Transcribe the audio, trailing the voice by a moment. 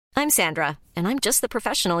I'm Sandra, and I'm just the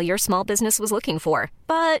professional your small business was looking for.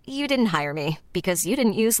 But you didn't hire me because you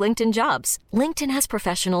didn't use LinkedIn Jobs. LinkedIn has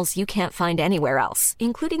professionals you can't find anywhere else,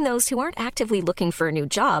 including those who aren't actively looking for a new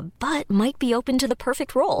job, but might be open to the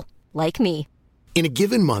perfect role, like me. In a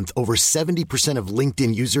given month, over 70% of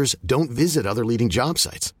LinkedIn users don't visit other leading job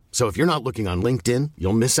sites. So if you're not looking on LinkedIn,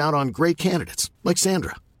 you'll miss out on great candidates like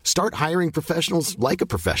Sandra. Start hiring professionals like a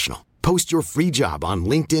professional. Post your free job on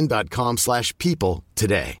linkedin.com/people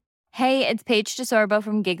today. Hey, it's Paige DeSorbo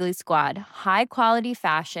from Giggly Squad. High quality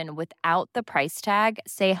fashion without the price tag.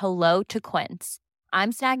 Say hello to Quince.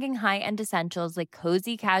 I'm snagging high-end essentials like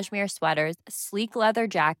cozy cashmere sweaters, sleek leather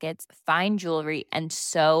jackets, fine jewelry, and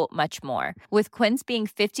so much more. With Quince being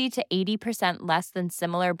 50 to 80% less than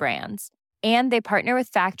similar brands. And they partner with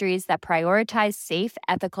factories that prioritize safe,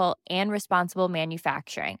 ethical, and responsible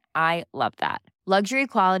manufacturing. I love that. Luxury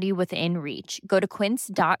quality within reach. Go to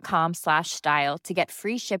quince.com/style to get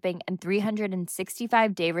free shipping and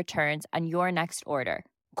 365-day returns on your next order.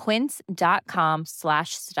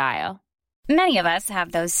 Quince.com/style. Many of us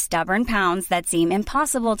have those stubborn pounds that seem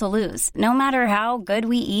impossible to lose, no matter how good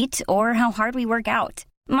we eat or how hard we work out.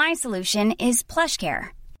 My solution is PlushCare.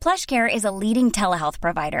 PlushCare is a leading telehealth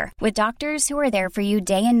provider with doctors who are there for you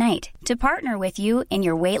day and night to partner with you in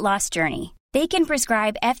your weight loss journey. They can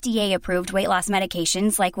prescribe FDA-approved weight loss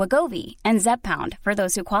medications like Wegovy and Zepbound for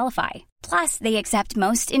those who qualify. Plus, they accept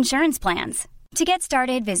most insurance plans. To get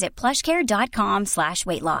started, visit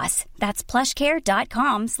plushcare.com/weightloss. That's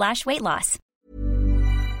plushcare.com/weightloss.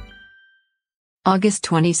 August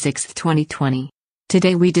 26, 2020.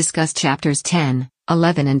 Today we discuss chapters 10,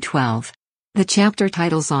 11 and 12. The chapter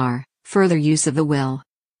titles are, Further Use of the Will,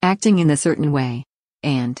 Acting in a Certain Way,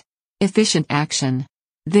 and Efficient Action.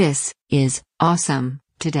 This is Awesome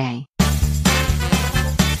Today.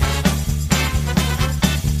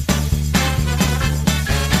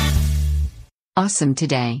 Awesome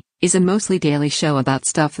Today is a mostly daily show about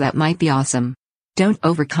stuff that might be awesome. Don't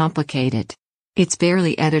overcomplicate it. It's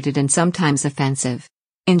barely edited and sometimes offensive.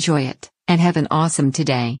 Enjoy it, and have an awesome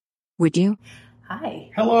today. Would you?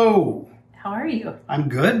 Hi. Hello. How are you? I'm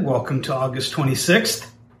good. Welcome to August 26th.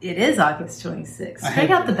 It is August 26th. Straight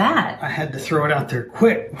out the bat. I had to throw it out there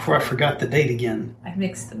quick before I forgot the date again. I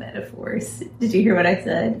mixed the metaphors. Did you hear what I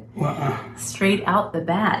said? Well, straight out the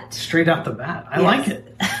bat. Straight out the bat. I like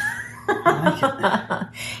it. I like it.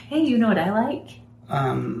 Hey, you know what I like?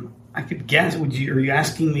 I could guess. Are you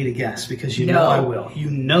asking me to guess? Because you know I will. You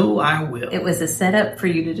know I will. It was a setup for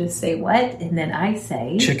you to just say what, and then I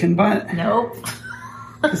say... Chicken butt? Nope.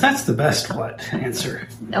 Because that's the best what answer.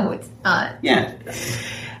 No, it's not. Yeah.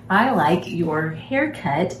 I like your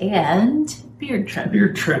haircut and beard trim.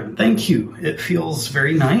 Beard trim. Thank you. It feels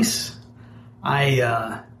very nice.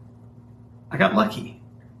 I got lucky.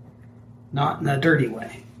 Not in a dirty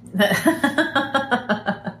way.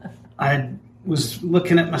 I was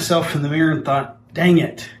looking at myself in the mirror and thought, dang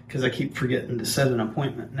it, because I keep forgetting to set an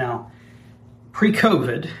appointment. Now,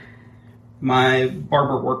 pre-COVID, my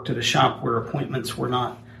barber worked at a shop where appointments were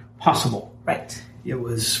not possible. Right. It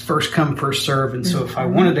was first come, first serve. And so if I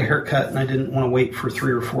wanted a haircut and I didn't want to wait for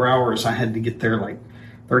 3 or 4 hours, I had to get there like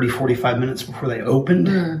 30, 45 minutes before they opened.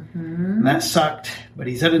 And that sucked. But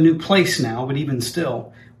he's at a new place now. But even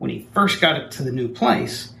still, when he first got it to the new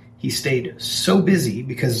place, he stayed so busy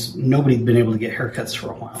because nobody had been able to get haircuts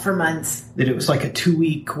for a while. For months. That it was like a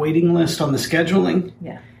 2-week waiting list on the scheduling.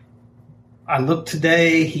 Yeah. I looked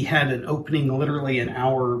today. He had an opening literally an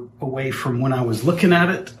hour away from when I was looking at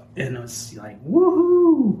it. And it was like,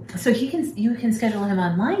 woohoo! So you can schedule him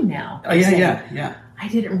online now. Oh, yeah. I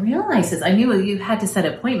didn't realize this. I knew you had to set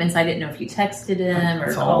appointments. I didn't know if you texted him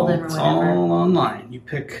or called him or whatever. It's all online. You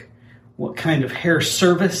pick what kind of hair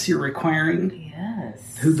service you're requiring.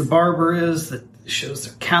 Yes. Who the barber is that shows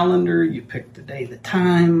their calendar. You pick the day, the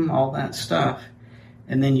time, all that stuff.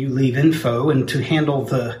 And then you leave info. And to handle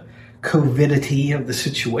the COVIDity of the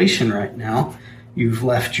situation right now, you've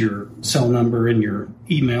left your cell number and your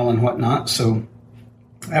email and whatnot. So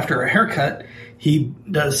after a haircut, he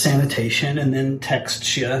does sanitation and then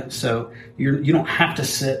texts you. So you don't have to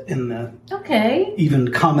sit in the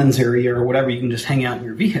even commons area or whatever. You can just hang out in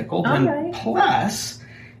your vehicle. And plus,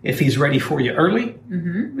 if he's ready for you early,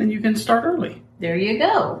 then you can start early. There you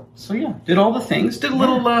go. So yeah, did all the things. Did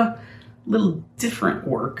a little different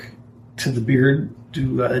work to the beard.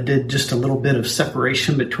 Did just a little bit of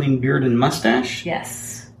separation between beard and mustache.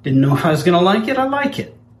 Yes. Didn't know if I was going to like it. I like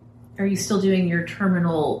it. Are you still doing your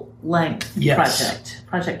terminal length project?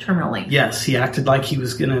 Project Terminal Length? Yes. He acted like he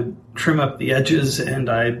was going to trim up the edges, and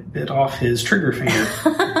I bit off his trigger finger.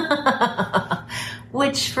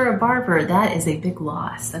 Which, for a barber, that is a big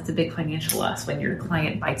loss. That's a big financial loss when your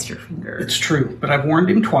client bites your finger. It's true, but I've warned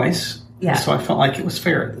him twice, Yeah. so I felt like it was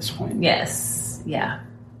fair at this point. Yes, yeah.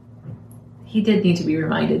 He did need to be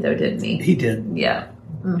reminded, though, didn't he? He did. Yeah.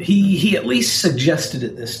 He at least suggested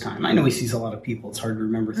it this time. I know he sees a lot of people. It's hard to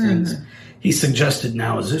remember things. He suggested,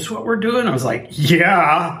 now, is this what we're doing? I was like,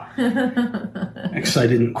 yeah. Actually, I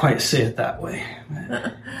didn't quite say it that way.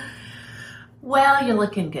 Well, you're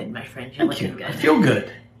looking good, my friend. You're looking good. I feel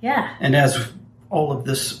good. Yeah. And as all of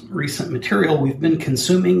this recent material we've been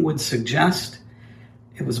consuming would suggest,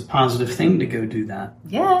 it was a positive thing to go do that.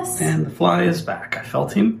 Yes. And the fly is back. I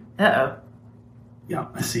felt him. Uh-oh. Yeah,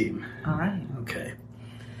 I see him. All right. Okay.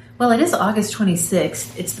 Well, it is August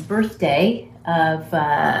 26th. It's the birthday of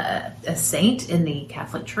a saint in the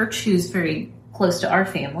Catholic Church who's very close to our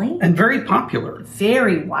family. And very popular.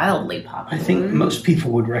 Very wildly popular. I think most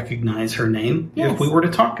people would recognize her name if we were to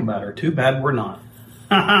talk about her. Too bad we're not.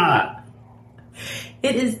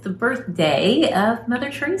 It is the birthday of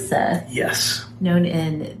Mother Teresa. Yes. Known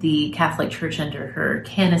in the Catholic Church under her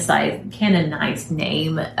canonized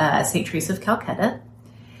name, St. Teresa of Calcutta.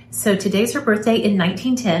 So today's her birthday in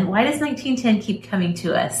 1910. Why does 1910 keep coming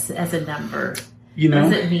to us as a number? You know, what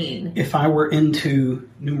does it mean? If I were into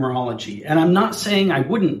numerology, and I'm not saying I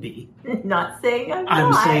wouldn't be. Not saying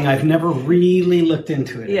I'm saying I've never really looked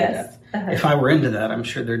into it. Yes. If I were into that, I'm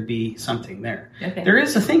sure there'd be something there. Okay. There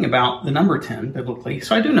is a thing about the number 10 biblically,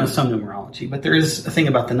 so I do know some numerology, but there is a thing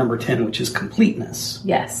about the number 10, which is completeness.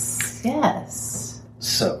 Yes. Yes.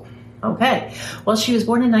 So. Okay. Well, she was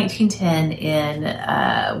born in 1910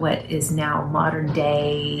 in what is now modern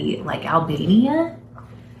day, like Albania.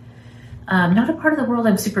 Not a part of the world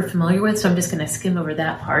I'm super familiar with, so I'm just going to skim over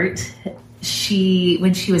that part.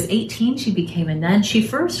 When she was 18, she became a nun. She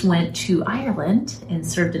first went to Ireland and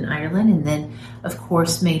served in Ireland, and then, of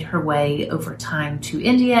course, made her way over time to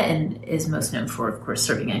India and is most known for, of course,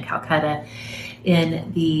 serving in Calcutta,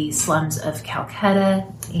 in the slums of Calcutta.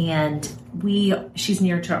 And she's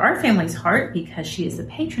near to our family's heart because she is the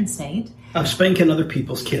patron saint of spanking other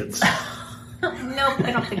people's kids. Nope,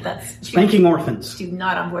 I don't think that's spanking orphans. She's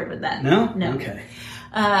not on board with that. No? No. Okay.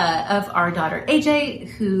 Of our daughter AJ,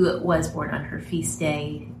 who was born on her feast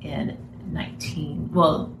day in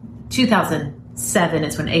 2007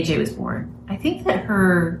 is when AJ was born. I think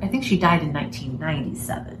she died in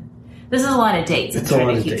 1997. This is a lot of dates. It's a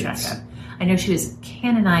lot of keep dates. track of. I know she was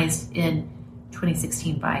canonized in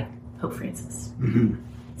 2016 by Pope Francis. Mm-hmm.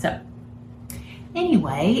 So,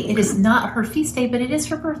 anyway, it is not her feast day, but it is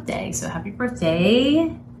her birthday. So, happy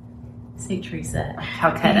birthday, St. Teresa of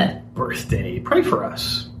Calcutta. Birthday. Pray for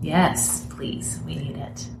us. Yes, please. We need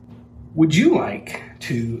it. Would you like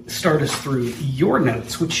to start us through your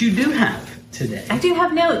notes, which you do have today? I do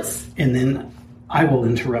have notes. And then I will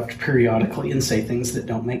interrupt periodically and say things that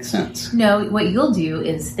don't make sense. No, what you'll do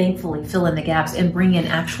is thankfully fill in the gaps and bring in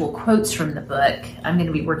actual quotes from the book. I'm going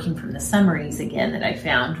to be working from the summaries again that I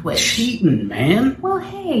found. Cheating, man. Well,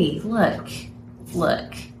 hey, look.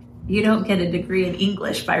 You don't get a degree in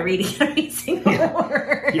English by reading every single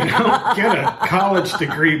word. You don't get a college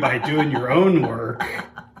degree by doing your own work.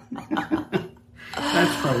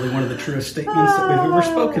 That's probably one of the truest statements that we've ever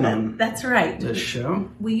spoken on. That's right. This show.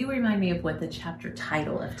 Will you remind me of what the chapter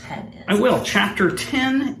title of 10 is? I will. Chapter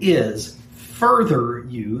 10 is Further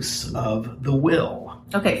Use of the Will.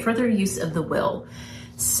 Okay, further use of the will.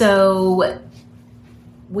 So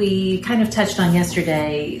we kind of touched on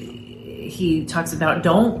yesterday, he talks about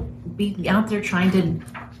don't be out there trying to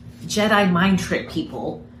Jedi mind trick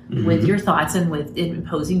people with your thoughts and with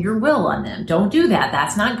imposing your will on them. Don't do that.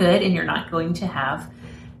 That's not good, and you're not going to have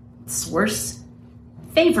source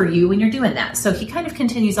favor you when you're doing that. So he kind of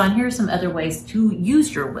continues on. Here are some other ways to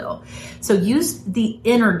use your will. So use the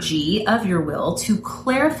energy of your will to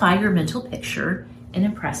clarify your mental picture and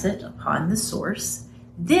impress it upon the source.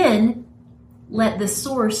 Then let the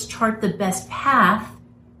source chart the best path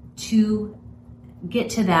to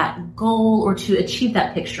get to that goal or to achieve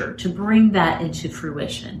that picture, to bring that into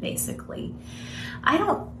fruition, basically. I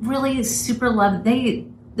don't really super love,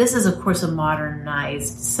 this is of course a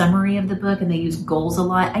modernized summary of the book and they use goals a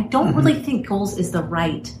lot. I don't really think goals is the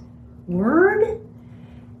right word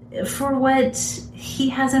for what he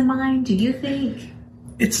has in mind. Do you think?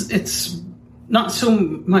 It's not so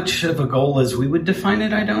much of a goal as we would define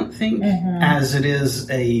it, I don't think, as it is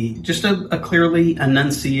just a clearly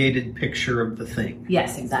enunciated picture of the thing.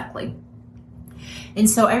 Yes, exactly. And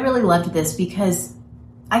so I really loved this because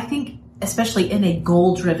I think, especially in a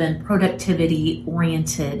goal-driven,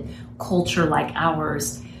 productivity-oriented culture like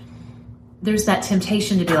ours, there's that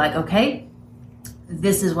temptation to be like, okay,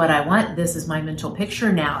 this is what I want. This is my mental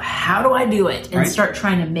picture. Now, how do I do it? And start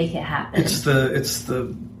trying to make it happen. It's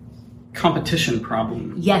the competition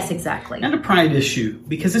problem. Yes, exactly. And a pride issue,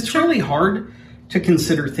 because it's really hard to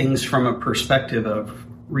consider things from a perspective of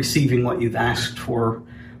receiving what you've asked for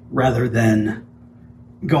rather than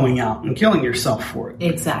going out and killing yourself for it.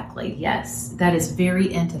 Exactly, yes. That is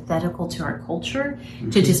very antithetical to our culture,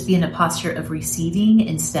 to just be in a posture of receiving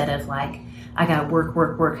instead of like, I got to work,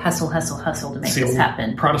 hustle to make this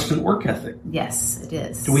happen. Protestant work ethic. Yes, it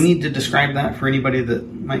is. Do we need to describe that for anybody that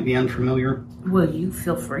might be unfamiliar? Well, you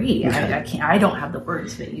feel free. Okay. I can't. I don't have the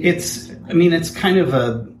words, but you. It's kind of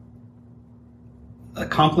a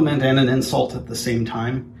compliment and an insult at the same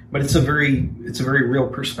time. But it's a very real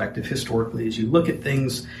perspective historically. As you look at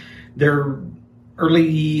things,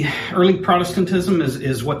 early Protestantism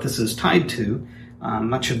is what this is tied to.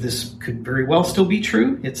 Much of this could very well still be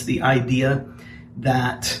true. It's the idea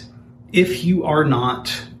that if you are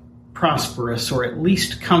not prosperous or at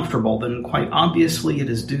least comfortable, then quite obviously it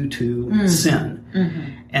is due to sin.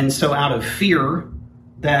 Mm-hmm. And so out of fear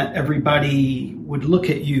that everybody would look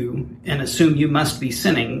at you and assume you must be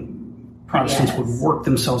sinning, Protestants would work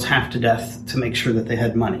themselves half to death to make sure that they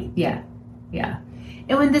had money. Yeah.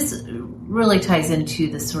 And when this really ties into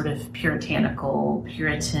the sort of Puritan...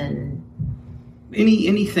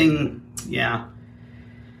 Anything, yeah,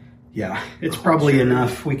 it's probably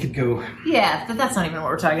enough. We could go... Yeah, but that's not even what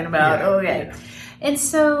we're talking about. Yeah, okay. Yeah. And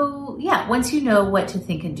so, once you know what to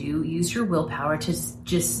think and do, use your willpower to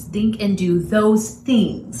just think and do those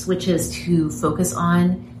things, which is to focus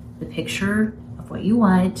on the picture of what you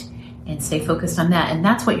want and stay focused on that. And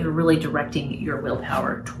that's what you're really directing your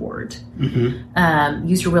willpower toward. Mm-hmm.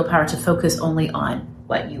 Use your willpower to focus only on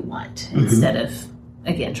what you want instead of,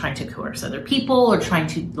 again, trying to coerce other people or trying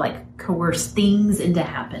to coerce things into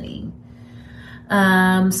happening.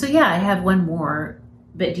 I have one more,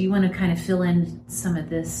 but do you want to kind of fill in some of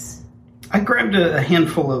this? I grabbed a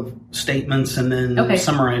handful of statements and then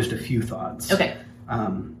summarized a few thoughts. Okay.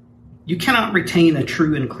 You cannot retain a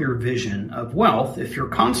true and clear vision of wealth if you're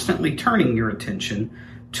constantly turning your attention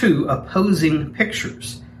to opposing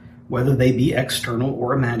pictures, whether they be external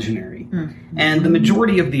or imaginary. Mm-hmm. And the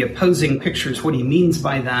majority of the opposing pictures, what he means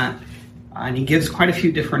by that, and he gives quite a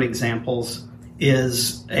few different examples,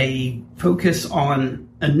 is a focus on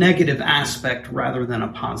a negative aspect rather than a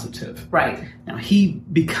positive. Right. Now,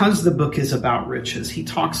 because the book is about riches, he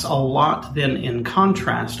talks a lot then in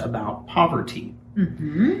contrast about poverty.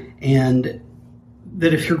 Mm-hmm. And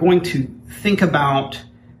that if you're going to think about,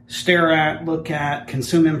 stare at, look at,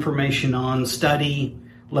 consume information on, study,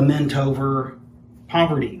 lament over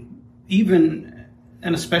poverty, even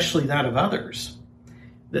and especially that of others,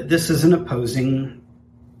 that this is an opposing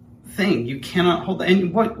thing. You cannot hold that.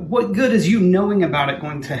 And what good is you knowing about it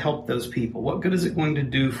going to help those people? What good is it going to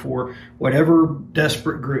do for whatever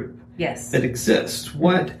desperate group that exists?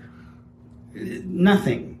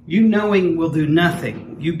 Nothing. You knowing will do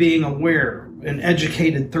nothing. You being aware and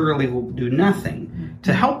educated thoroughly will do nothing. Mm-hmm.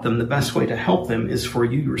 To help them, the best way to help them is for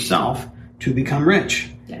you yourself to become rich.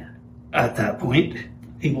 Yeah. At that point,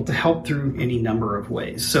 able to help through any number of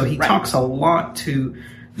ways. So he talks a lot to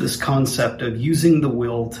this concept of using the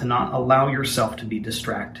will to not allow yourself to be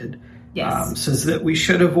distracted. Yes. Says that we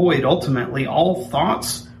should avoid ultimately all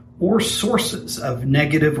thoughts or sources of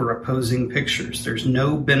negative or opposing pictures. There's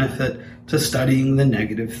no benefit to studying the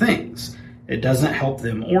negative things. It doesn't help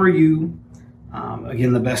them or you.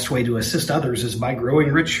 Again, the best way to assist others is by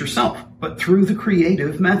growing rich yourself, but through the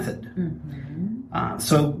creative method. Mm-hmm.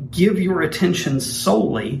 So give your attention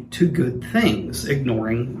solely to good things,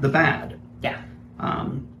 ignoring the bad. Yeah.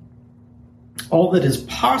 All that is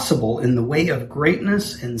possible in the way of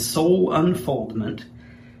greatness and soul unfoldment,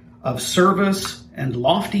 of service and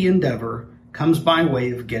lofty endeavor, comes by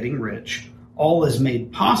way of getting rich. All is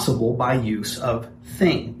made possible by use of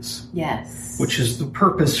things. Yes. Which is the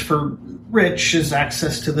purpose for rich, is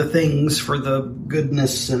access to the things for the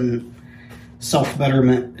goodness and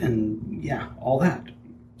self-betterment and all that.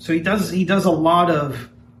 So he does a lot of,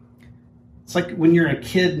 it's like when you're a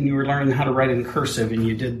kid and you were learning how to write in cursive and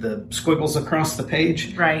you did the squiggles across the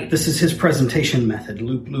page. Right. This is his presentation method.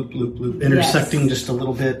 Loop, loop, loop, loop, intersecting just a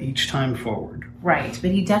little bit each time forward. Right.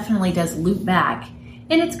 But he definitely does loop back.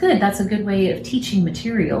 And it's good. That's a good way of teaching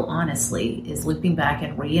material, honestly, is looping back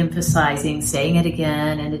and re-emphasizing, saying it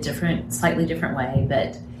again in a slightly different way.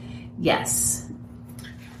 But yes.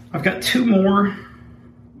 I've got two more,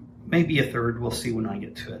 maybe a third. We'll see when I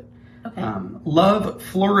get to it. Okay. Love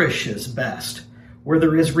flourishes best where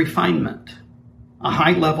there is refinement, a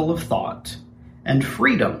high level of thought, and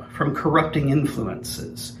freedom from corrupting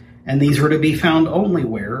influences, And these are to be found only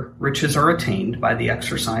where riches are attained by the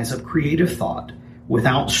exercise of creative thought,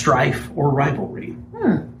 without strife or rivalry.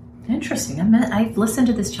 Interesting. I've listened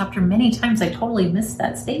to this chapter many times. I totally missed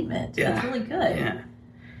that statement. Yeah. That's really good. Yeah.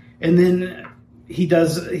 And then he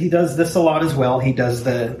does this a lot as well. He does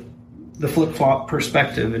the flip-flop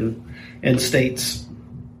perspective and states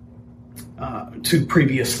to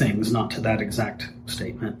previous things, not to that exact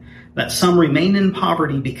statement, that some remain in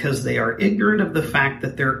poverty because they are ignorant of the fact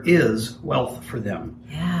that there is wealth for them.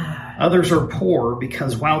 Yeah. Others are poor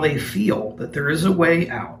because while they feel that there is a way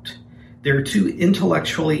out, they're too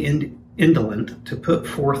intellectually indolent to put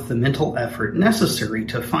forth the mental effort necessary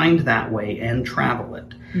to find that way and travel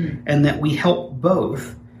it. And that we help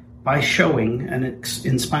both by showing an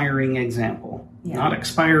inspiring example. Yeah. Not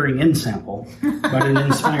expiring in sample, but an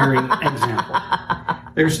inspiring example.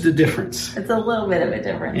 There's the difference. It's a little bit of a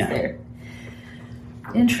difference there.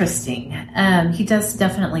 Interesting. He does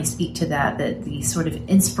definitely speak to that the sort of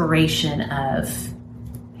inspiration of,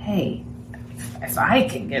 hey, if I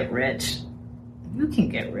can get rich, you can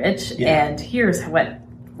get rich. Yeah. And here's what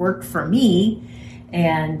worked for me.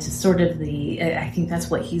 And sort of I think that's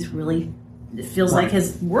what he's really, it feels like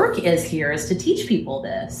his work is here, is to teach people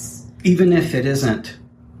this. Even if it isn't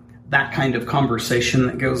that kind of conversation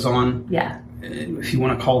that goes on. Yeah. If you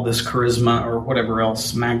want to call this charisma or whatever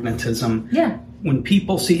else, magnetism. Yeah. When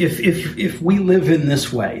people see, if we live in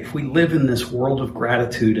this way, if we live in this world of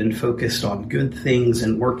gratitude and focused on good things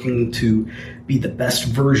and working to be the best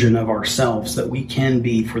version of ourselves that we can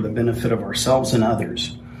be for the benefit of ourselves and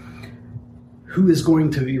others, who is going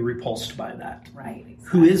to be repulsed by that? Right. Exactly.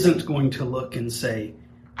 Who isn't going to look and say,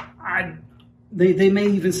 they may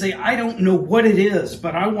even say, I don't know what it is,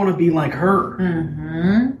 but I want to be like her.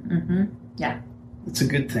 Mm-hmm. Mm-hmm. Yeah. It's a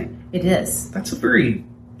good thing. It is. That's a very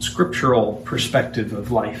scriptural perspective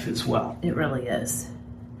of life as well. It really is.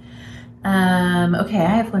 Okay,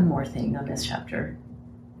 I have one more thing on this chapter.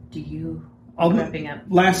 Wrapping up?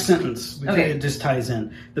 Last sentence. Okay. It just ties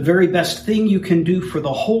in. The very best thing you can do for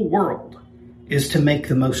the whole world is to make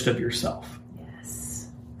the most of yourself. Yes,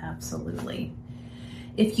 absolutely.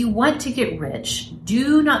 If you want to get rich,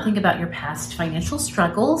 do not think about your past financial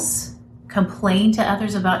struggles, complain to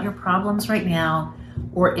others about your problems right now,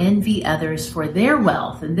 or envy others for their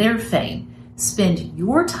wealth and their fame. Spend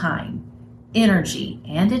your time, energy,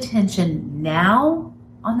 and attention now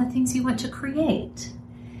on the things you want to create.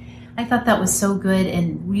 I thought that was so good,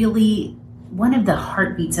 and really one of the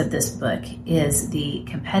heartbeats of this book is the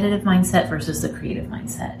competitive mindset versus the creative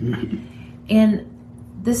mindset. Mm-hmm. And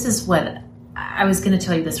this is what I was going to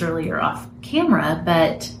tell you this earlier off camera,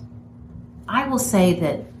 but I will say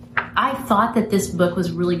that I thought that this book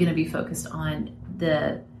was really going to be focused on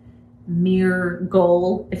the mere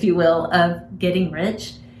goal, if you will, of getting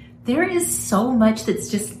rich. There is so much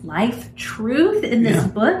that's just life truth in this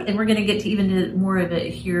book, and we're going to get to even more of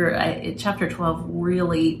it here. Chapter 12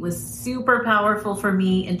 really was super powerful for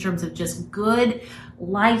me in terms of just good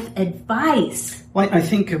life advice. Well, I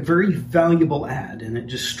think a very valuable ad, and it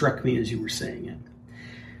just struck me as you were saying it.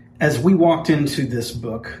 As we walked into this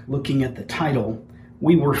book, looking at the title,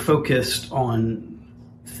 we were focused on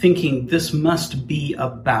thinking this must be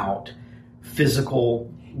about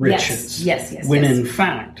physical riches. Yes. When in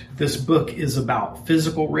fact, this book is about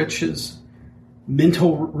physical riches,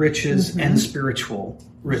 mental riches, and spiritual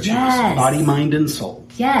riches. Yes. Body, mind, and soul.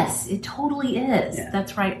 Yes, it totally is. Yeah.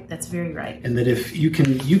 That's right. That's very right. And that if you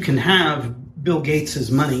can have Bill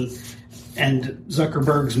Gates's money and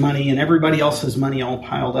Zuckerberg's money and everybody else's money all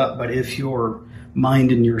piled up, but if your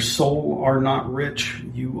mind and your soul are not rich,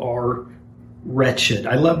 you are wretched.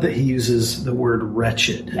 I love that he uses the word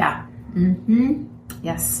wretched. Yeah. Mm-hmm.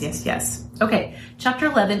 Yes. Okay, chapter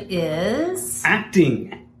 11 is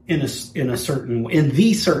acting in a certain way, in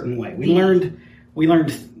the certain way. We learned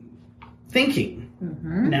thinking.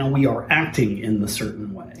 Mm-hmm. Now we are acting in the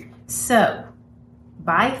certain way. So,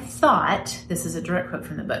 by thought, this is a direct quote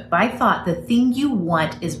from the book. By thought, the thing you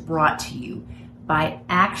want is brought to you. By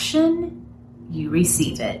action, you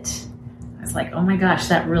receive it. I was like, oh my gosh,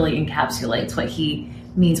 that really encapsulates what he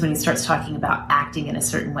means when he starts talking about acting in a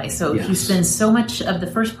certain way. So he spends so much of the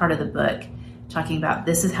first part of the book talking about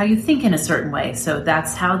this is how you think in a certain way. So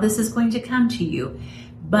that's how this is going to come to you.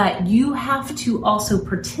 But you have to also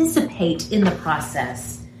participate in the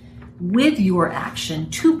process with your action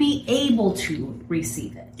to be able to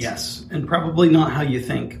receive it. Yes, and probably not how you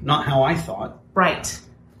think, not how I thought. Right.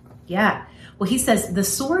 Yeah. Well, he says the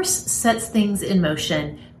source sets things in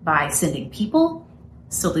motion by sending people,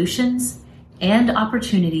 solutions, and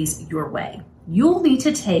opportunities your way. You'll need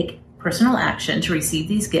to take personal action to receive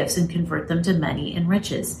these gifts and convert them to money and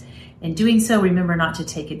riches. In doing so, remember not to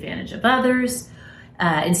take advantage of others.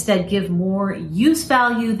 Instead, give more use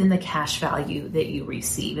value than the cash value that you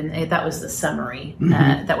receive. And that was the summary.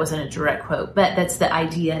 That wasn't a direct quote, but that's the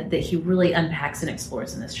idea that he really unpacks and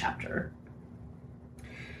explores in this chapter.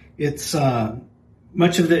 It's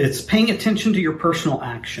it's paying attention to your personal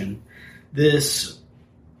action. This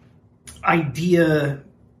idea,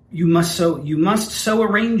 you must so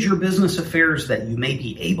arrange your business affairs that you may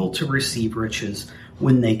be able to receive riches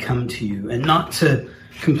when they come to you. And not to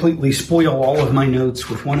completely spoil all of my notes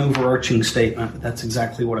with one overarching statement, but that's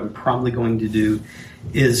exactly what I'm probably going to do,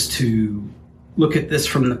 is to look at this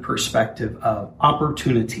from the perspective of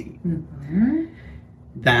opportunity.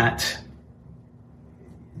 That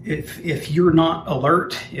if you're not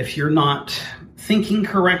alert, if you're not thinking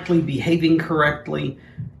correctly, behaving correctly,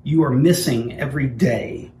 you are missing every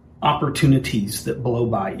day opportunities that blow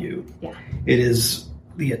by you. Yeah. It is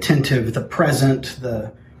the attentive, the present,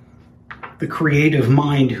 the creative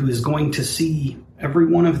mind who is going to see every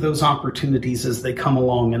one of those opportunities as they come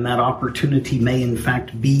along, and that opportunity may in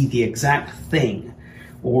fact be the exact thing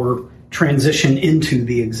or transition into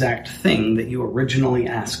the exact thing that you originally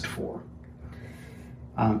asked for.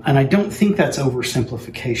 And I don't think that's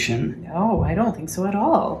oversimplification. No, I don't think so at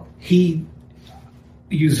all. He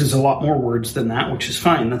uses a lot more words than that, which is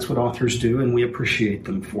fine. That's what authors do, and we appreciate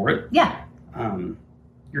them for it. Yeah.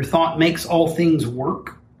 Your thought makes all things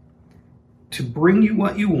work to bring you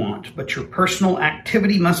what you want, but your personal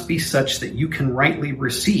activity must be such that you can rightly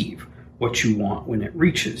receive what you want when it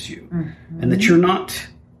reaches you. And that you're not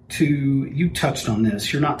you touched on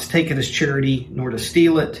this, you're not to take it as charity nor to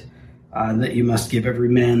steal it, that you must give every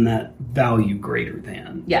man that value greater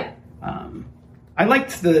than. Yeah. I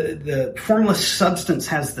liked the formless substance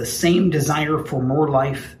has the same desire for more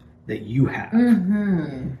life that you have.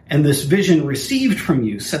 And this vision received from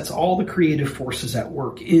you sets all the creative forces at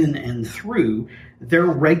work in and through their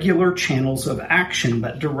regular channels of action,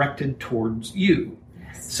 but directed towards you.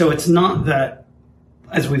 Yes. So it's not that,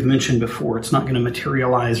 as we've mentioned before, it's not going to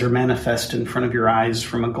materialize or manifest in front of your eyes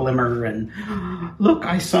from a glimmer and, look,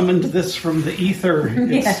 I summoned this from the ether.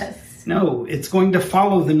 No, it's going to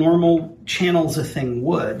follow the normal channels a thing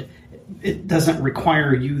would. It doesn't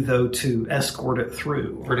require you, though, to escort it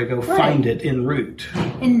through or to go find it en route.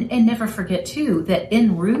 And never forget, too, that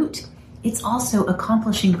en route, it's also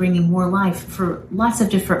accomplishing bringing more life for lots of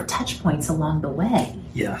different touch points along the way.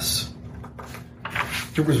 Yes.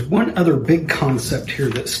 There was one other big concept here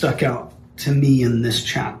that stuck out to me in this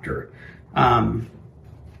chapter. And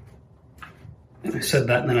I said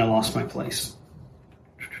that and then I lost my place.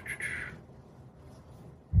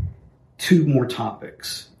 2 more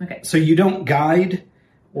topics. Okay. So you don't guide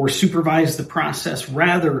or supervise the process.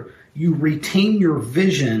 Rather, you retain your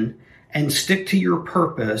vision and stick to your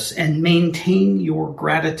purpose and maintain your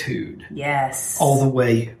gratitude. Yes. All the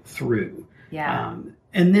way through. Yeah.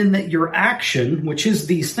 And then that your action, which is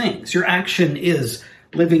these things, your action is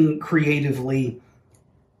living creatively.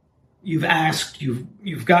 You've asked,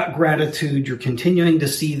 you've got gratitude, you're continuing to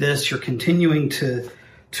see this, you're continuing to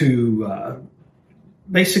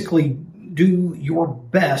basically do your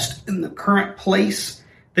best in the current place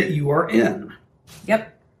that you are in.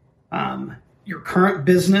 Yep. Your current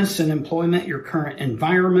business and employment, your current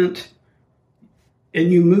environment,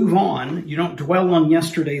 and you move on. You don't dwell on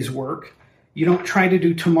yesterday's work. You don't try to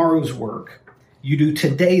do tomorrow's work. You do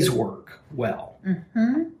today's work well.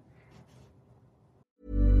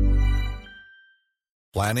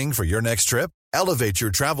 Planning for your next trip? Elevate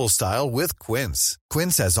your travel style with Quince.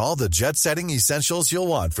 Quince has all the jet-setting essentials you'll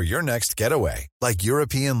want for your next getaway, like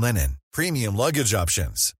European linen, premium luggage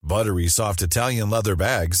options, buttery soft Italian leather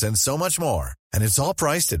bags, and so much more. And it's all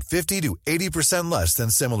priced at 50 to 80% less than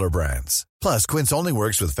similar brands. Plus, Quince only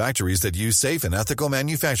works with factories that use safe and ethical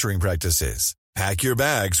manufacturing practices. Pack your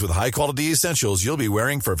bags with high-quality essentials you'll be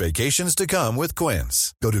wearing for vacations to come with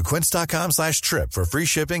Quince. Go to quince.com/trip for free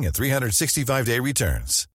shipping and 365-day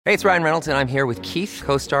returns. Hey, it's Ryan Reynolds, and I'm here with Keith,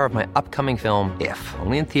 co-star of my upcoming film, If,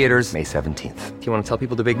 only in theaters May 17th. Do you want to tell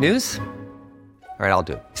people the big news? All right, I'll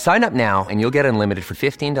do it. Sign up now and you'll get unlimited for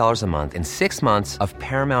 $15 a month and 6 months of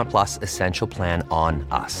Paramount Plus Essential Plan on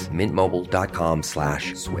us.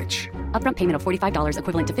 MintMobile.com/switch. Upfront payment of $45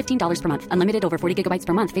 equivalent to $15 per month. Unlimited over 40 gigabytes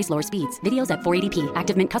per month. Face lower speeds. Videos at 480p.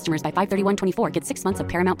 Active Mint customers by 531.24 get 6 months of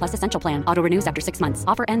Paramount Plus Essential Plan. Auto renews after 6 months.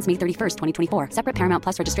 Offer ends May 31st, 2024. Separate Paramount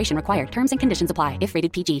Plus registration required. Terms and conditions apply if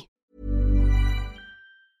rated PG.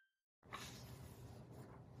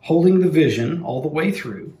 Holding the vision all the way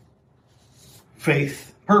through.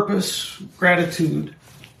 Faith, purpose, gratitude,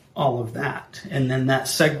 all of that. And then that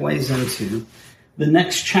segues into The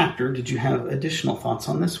next chapter, did you have additional thoughts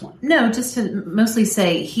on this one? No, just to mostly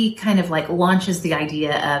say he kind of like launches the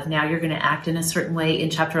idea of now you're going to act in a certain way in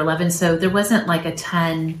chapter 11. So there wasn't like a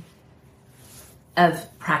ton of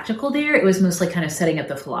practical there. It was mostly kind of setting up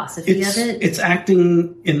the philosophy of it. It's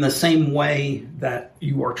acting in the same way that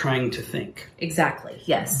you are trying to think. Exactly,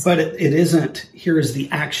 yes. But it isn't, here is the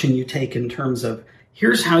action you take in terms of,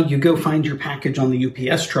 here's how you go find your package on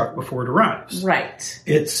the UPS truck before it arrives. Right.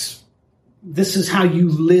 This is how you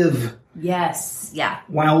live. Yes, yeah.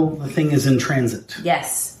 While the thing is in transit.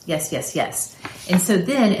 Yes. And so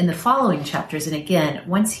then in the following chapters, and again,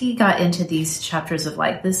 once he got into these chapters of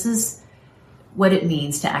like, this is what it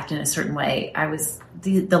means to act in a certain way,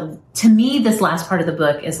 to me, this last part of the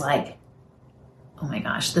book is like, oh my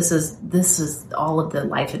gosh, this is all of the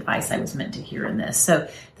life advice I was meant to hear in this. So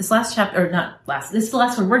this last chapter, this is the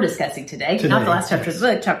last one we're discussing today. Not the last chapter of the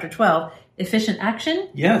book, chapter 12, efficient action.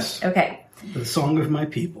 Yes. Okay. The song of my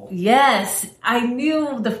people. Yes. I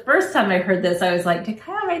knew the first time I heard this, I was like, did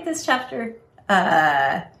Kyle write this chapter?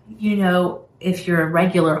 If you're a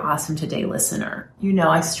regular Awesome Today listener,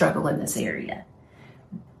 I struggle in this area.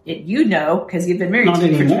 Because you've been married to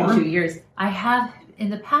me for 22 years. I have in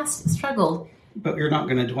the past struggled. But you're not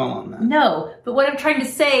going to dwell on that. No. But what I'm trying to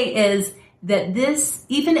say is that this,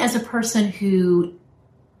 even as a person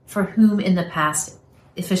for whom in the past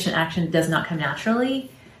efficient action does not come naturally,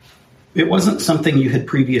 it wasn't something you had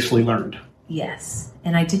previously learned. Yes.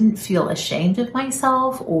 And I didn't feel ashamed of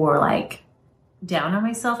myself or like down on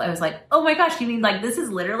myself. I was like, oh my gosh, you mean like this is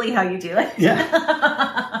literally how you do it?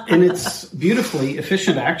 Yeah. And it's beautifully,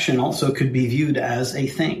 efficient action also could be viewed as a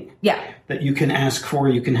thing. Yeah. That you can ask for,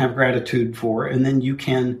 you can have gratitude for, and then you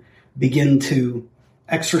can begin to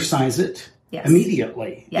exercise it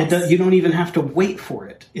immediately. Yes. You don't even have to wait for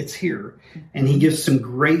it. It's here. And he gives some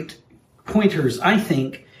great pointers, I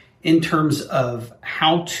think, in terms of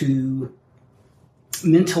how to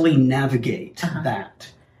mentally navigate that.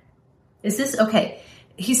 Is this, okay,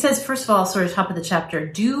 he says, first of all, sort of top of the chapter,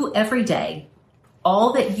 do every day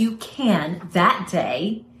all that you can that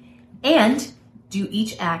day, and do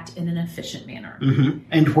each act in an efficient manner. Mm-hmm.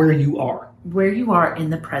 And where you are. Where you are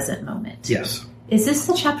in the present moment. Yes. Is this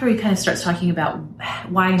the chapter where he kind of starts talking about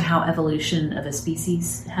why and how evolution of a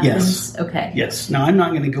species happens? Yes. Okay. Yes. Now, I'm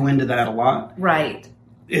not going to go into that a lot. Right.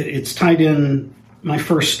 It's tied in. My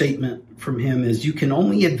first statement from him is you can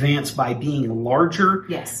only advance by being larger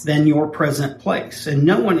than your present place. And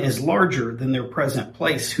no one is larger than their present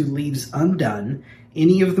place who leaves undone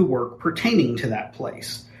any of the work pertaining to that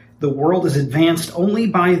place. The world is advanced only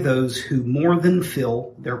by those who more than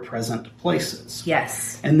fill their present places.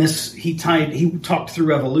 Yes. And this, he talked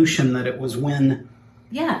through evolution, that it was when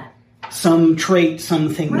some trait,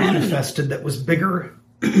 something manifested that was bigger.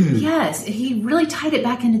 Yes, he really tied it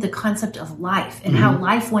back into the concept of life and how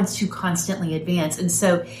life wants to constantly advance. And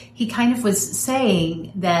so he kind of was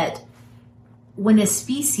saying that when a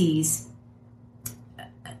species,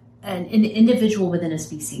 an individual within a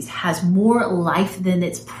species has more life than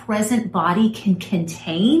its present body can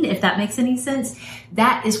contain, if that makes any sense,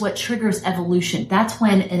 that is what triggers evolution. That's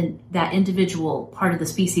when that individual part of the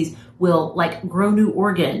species will like grow new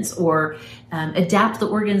organs or adapt the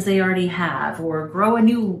organs they already have or grow a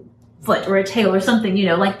new foot or a tail or something,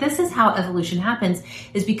 like this is how evolution happens,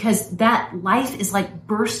 is because that life is like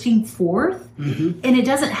bursting forth and it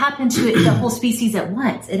doesn't happen to the whole species at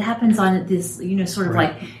once. It happens on this, sort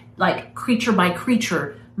of like creature by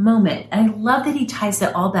creature moment. And I love that he ties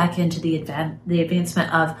that all back into the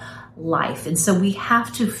advancement of life. And so we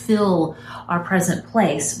have to fill our present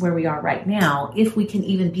place where we are right now if we can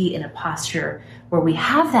even be in a posture where we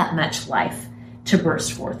have that much life to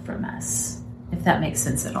burst forth from us, if that makes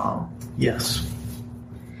sense at all. Yes.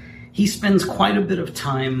 He spends quite a bit of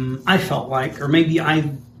time, I felt like, or maybe I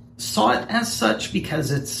saw it as such because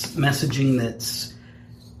it's messaging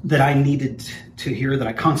that I needed to hear, that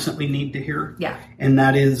I constantly need to hear. Yeah. And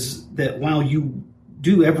that is that while you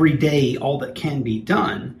do every day all that can be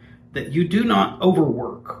done, that you do not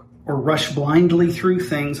overwork or rush blindly through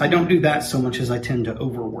things. I don't do that so much as I tend to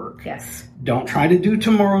overwork. Yes. Don't try to do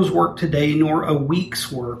tomorrow's work today, nor a week's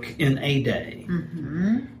work in a day.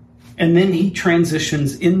 Mm-hmm. And then he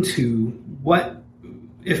transitions into what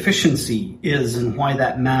efficiency is and why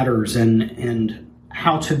that matters and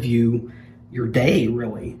how to view your day,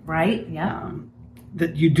 really. Right, yeah.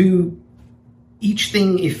 That you do each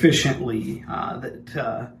thing efficiently,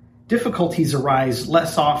 that difficulties arise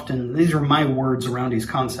less often. These are my words around his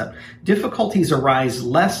concept. Difficulties arise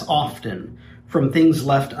less often from things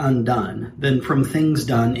left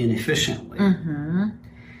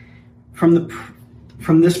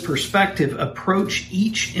from this perspective, approach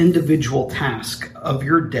each individual task of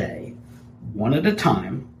your day one at a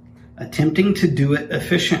time, attempting to do it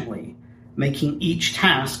efficiently, making each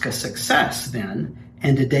task a success then,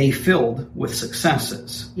 and a day filled with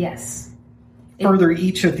successes. Yes. Further,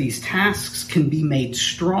 each of these tasks can be made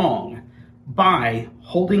strong by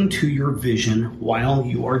holding to your vision while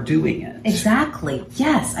you are doing it. Exactly.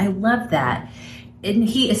 Yes, I love that. And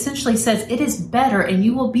he essentially says it is better and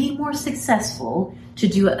you will be more successful to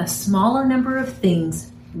do a smaller number of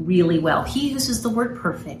things really well. He uses the word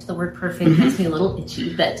perfect. The word perfect makes me a little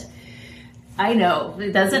itchy, but I know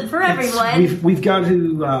it doesn't for everyone. We've got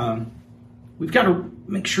to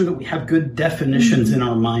make sure that we have good definitions in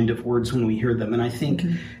our mind of words when we hear them. And I think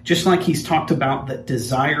just like he's talked about that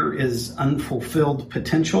desire is unfulfilled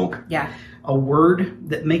potential. Yeah. A word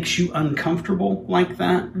that makes you uncomfortable like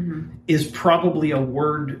that is probably a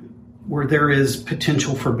word where there is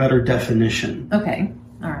potential for better definition. Okay.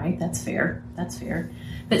 All right. That's fair. That's fair.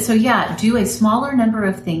 But so, yeah, do a smaller number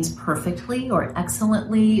of things perfectly or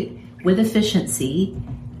excellently with efficiency.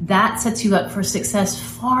 That sets you up for success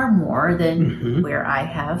far more than where I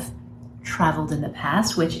have traveled in the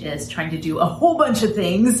past, which is trying to do a whole bunch of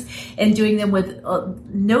things and doing them with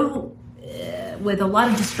with a lot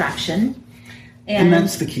of distraction. And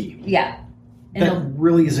that's the key. Yeah. And that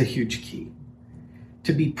really is a huge key.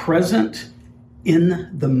 To be present in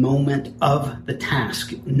the moment of the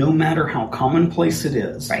task, no matter how commonplace it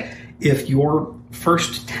is. Right. If your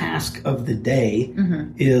first task of the day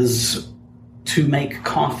is to make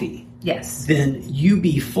coffee, yes, then you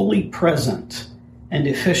be fully present and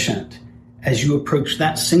efficient as you approach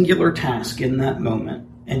that singular task in that moment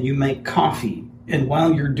and you make coffee. And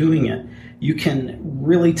while you're doing it, you can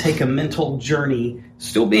really take a mental journey,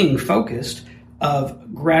 still being focused,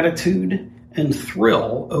 of gratitude and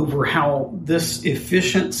thrill over how this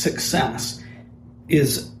efficient success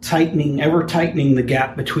is ever tightening the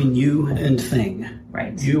gap between you and thing.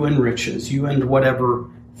 Right. You and riches, you and whatever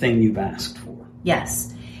thing you've asked for.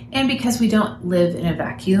 Yes. And because we don't live in a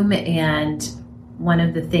vacuum, and one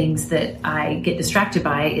of the things that I get distracted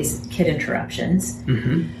by is kid interruptions.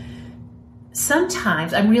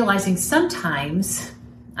 Sometimes I'm realizing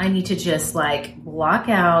I need to just block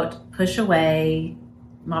out, push away.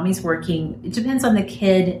 Mommy's working. It depends on the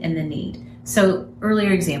kid and the need. So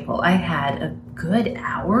earlier example, I had a good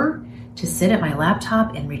hour to sit at my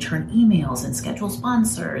laptop and return emails and schedule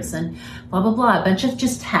sponsors and blah, blah, blah. A bunch of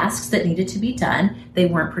just tasks that needed to be done. They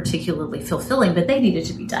weren't particularly fulfilling, but they needed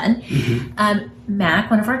to be done.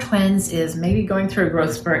 Mac, one of our twins, is maybe going through a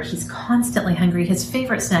growth spurt. He's constantly hungry. His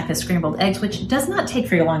favorite snack is scrambled eggs, which does not take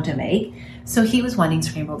very long to make. So he was wanting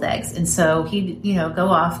scrambled eggs. And so he'd, go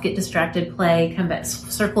off, get distracted, play, come back,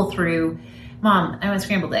 circle through. Mom, I want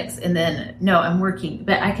scrambled eggs. And then, no, I'm working.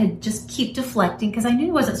 But I could just keep deflecting because I knew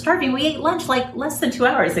he wasn't starving. We ate lunch less than 2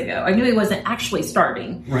 hours ago. I knew he wasn't actually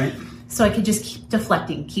starving. Right. So I could just keep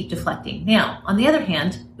deflecting. Now, on the other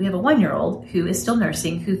hand, we have a 1-year-old who is still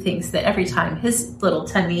nursing, who thinks that every time his little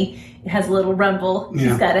tummy has a little rumble,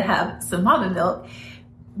 he's got to have some mama milk.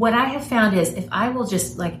 What I have found is if I will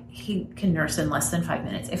just, he can nurse in less than 5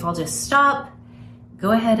 minutes. If I'll just stop,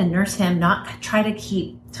 go ahead and nurse him, not try to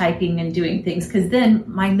keep typing and doing things, because then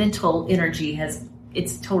my mental energy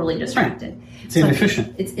it's totally distracted. Right. It's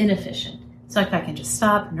inefficient. It's inefficient. So if I can just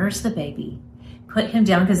stop, nurse the baby, put him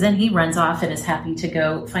down, because then he runs off and is happy to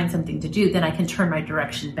go find something to do, then I can turn my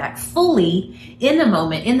direction back fully in the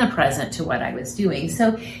moment, in the present, to what I was doing.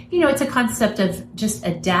 So, it's a concept of just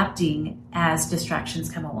adapting as distractions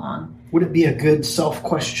come along. Would it be a good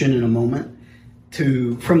self-question in a moment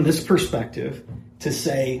from this perspective, to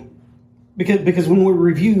say, because when we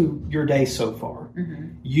review your day so far,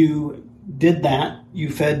 you did that, you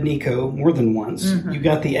fed Nico more than once, you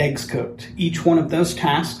got the eggs cooked. Each one of those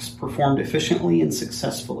tasks performed efficiently and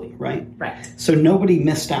successfully, right? Right. So nobody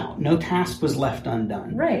missed out. No task was left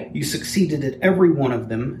undone. Right. You succeeded at every one of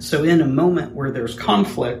them. So in a moment where there's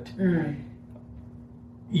conflict,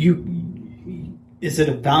 is it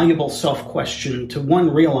a valuable self-question to,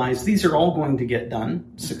 one, realize these are all going to get done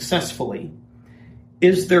successfully?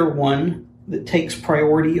 Is there one that takes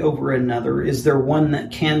priority over another? Is there one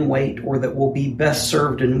that can wait or that will be best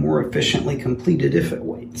served and more efficiently completed if it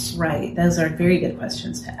waits? Right. Those are very good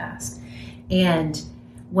questions to ask. And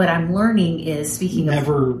what I'm learning is,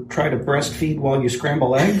 Never try to breastfeed while you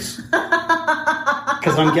scramble eggs?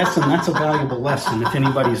 Because I'm guessing that's a valuable lesson if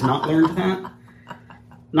anybody's not learned that.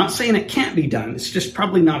 Not saying it can't be done. It's just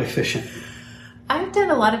probably not efficient. I've done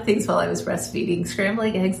a lot of things while I was breastfeeding.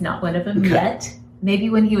 Scrambling eggs, not one of them yet.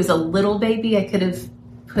 Maybe when he was a little baby, I could have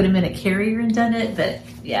put him in a carrier and done it. But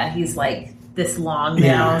yeah, he's this long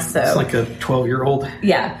now. So it's like a 12-year-old.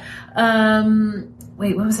 Yeah.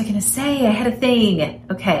 Wait, what was I going to say? I had a thing.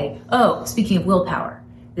 Okay. Oh, speaking of willpower,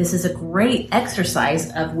 this is a great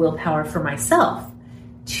exercise of willpower for myself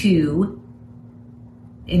to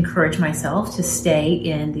encourage myself to stay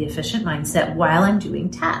in the efficient mindset while I'm doing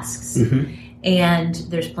tasks. Mm-hmm. And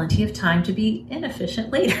there's plenty of time to be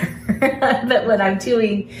inefficient later. But when I'm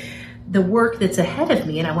doing the work that's ahead of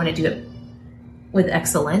me and I want to do it with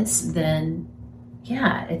excellence, then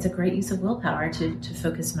yeah, it's a great use of willpower to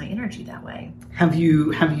focus my energy that way. Have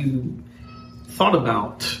you thought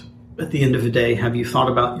about, at the end of the day, have you thought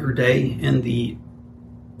about your day and the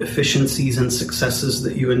efficiencies and successes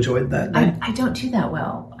that you enjoyed that day? I don't do that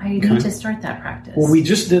well. I need to start that practice. Well, we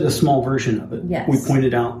just did a small version of it. Yes. We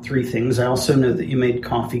pointed out 3 things. I also know that you made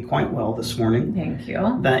coffee quite well this morning. Thank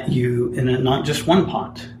you. That you, in not just one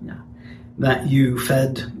pot. No. That you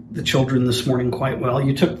fed the children this morning quite well.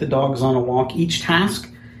 You took the dogs on a walk, each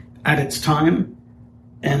task at its time,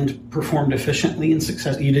 and performed efficiently and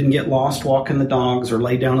successfully. You didn't get lost walking the dogs or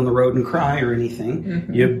lay down on the road and cry or anything.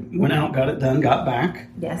 Mm-hmm. You went out, got it done, got back.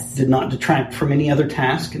 Yes. Did not detract from any other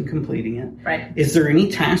task in completing it. Right. Is there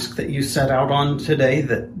any task that you set out on today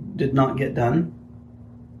that did not get done?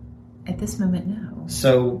 At this moment, no.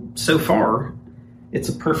 So far, it's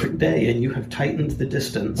a perfect day, and you have tightened the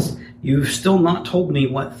distance. You've still not told me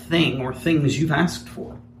what thing or things you've asked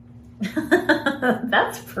for.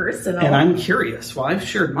 That's personal. And I'm curious. Well, I've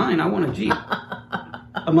shared mine. I want a Jeep,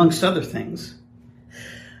 amongst other things.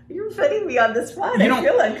 You're putting me on the spot. I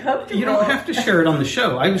feel uncomfortable. You don't have to share it on the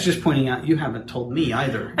show. I was just pointing out you haven't told me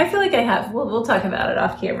either. I feel like I have. We'll talk about it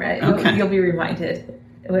off camera. Okay. You'll be reminded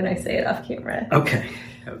when I say it off camera. Okay.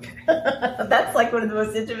 That's like one of the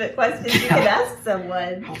most intimate questions you can ask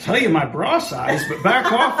someone. I'll tell you my bra size, but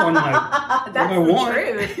back off on my That's what I want.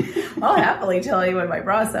 Truth. I'll happily tell you what my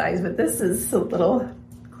bra size, but this is a little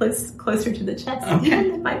closer to the chest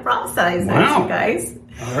even than my bra size is, you guys.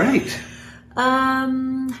 All right.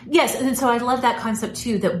 Yes, and so I love that concept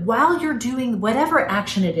too, that while you're doing whatever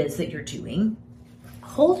action it is that you're doing,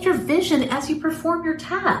 hold your vision as you perform your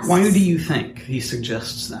tasks. Why do you think he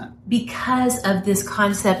suggests that? Because of this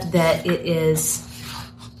concept that it is,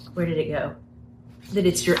 where did it go? That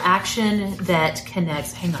it's your action that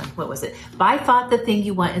connects. Hang on, what was it? By thought, the thing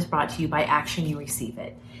you want is brought to you. By action, you receive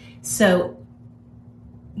it. So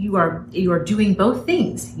you are doing both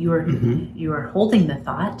things. You are holding the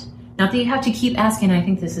thought. Not that you have to keep asking. I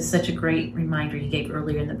think this is such a great reminder you gave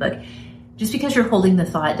earlier in the book. Just because you're holding the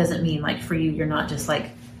thought doesn't mean, like, for you, you're not just like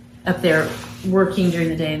up there working during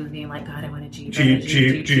the day and being like, God, I want a Jeep.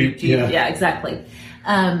 Jeep. Yeah, exactly.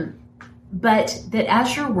 But that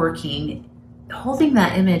as you're working, holding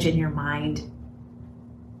that image in your mind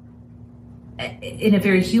in a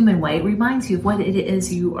very human way reminds you of what it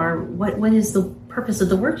is you are, what is the purpose of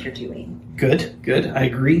the work you're doing. Good. I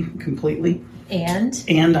agree completely.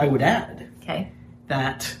 And I would add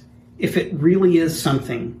that if it really is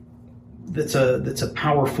something that's a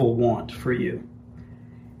powerful want for you,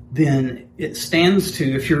 then it stands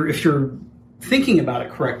to, if you're thinking about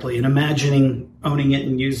it correctly and imagining owning it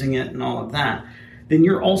and using it and all of that, then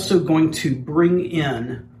you're also going to bring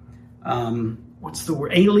in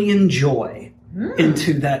alien joy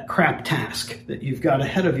into that crap task that you've got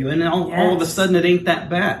ahead of you, and all of a sudden it ain't that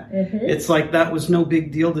bad. It's like, that was no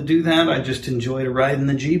big deal to do that. I just enjoyed a ride in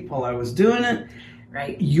the Jeep while I was doing it.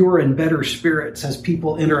 Right. You're in better spirits as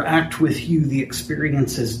people interact with you. The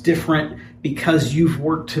experience is different because you've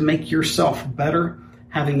worked to make yourself better.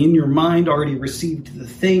 Having in your mind already received the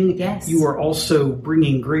thing, you are also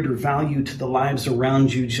bringing greater value to the lives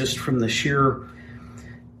around you just from the sheer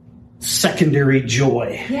secondary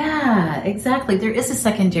joy. Yeah, exactly. There is a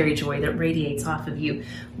secondary joy that radiates off of you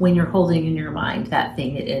when you're holding in your mind that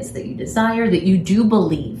thing it is that you desire, that you do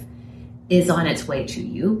believe is on its way to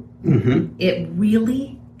you. Mm-hmm. It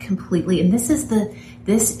really completely, and this is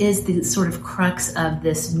the sort of crux of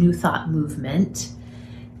this New Thought movement,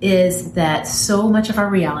 is that so much of our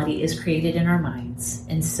reality is created in our minds.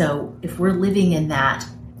 And so if we're living in that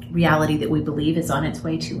reality that we believe is on its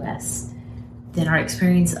way to us, then our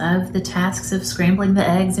experience of the tasks of scrambling the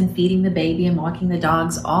eggs and feeding the baby and walking the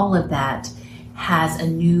dogs, all of that has a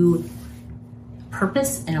new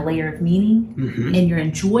purpose and a layer of meaning, and your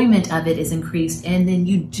enjoyment of it is increased, and then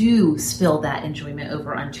you do spill that enjoyment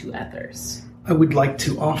over onto others. I would like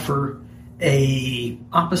to offer a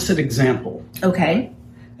opposite example. Okay.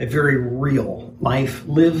 A very real life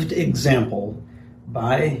lived example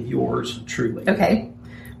by yours truly. Okay.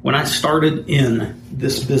 When I started in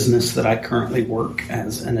this business that I currently work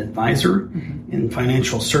as an advisor in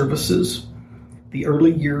financial services, the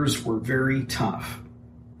early years were very tough.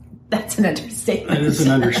 That's an understatement. That is an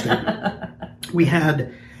understatement. We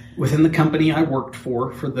had, within the company I worked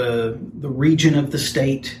for the region of the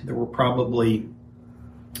state, there were probably,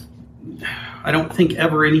 I don't think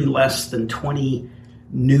ever any less than 20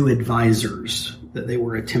 new advisors that they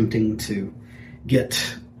were attempting to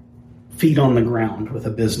get feet on the ground with a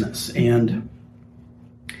business. And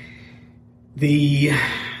the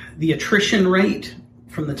attrition rate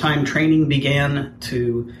from the time training began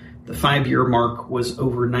to the 5-year mark was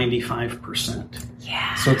over 95%.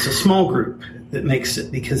 Yeah. So it's a small group that makes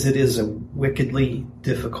it, because it is a wickedly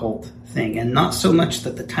difficult thing. And not so much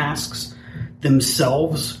that the tasks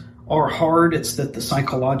themselves are hard, it's that the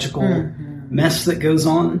psychological mess that goes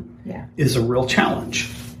on is a real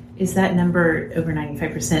challenge. Is that number over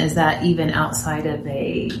 95%? Is that even outside of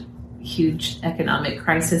a huge economic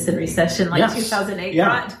crisis and recession like 2008?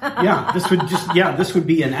 This would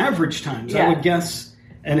be an average times. I would guess,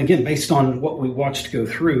 and again, based on what we watched go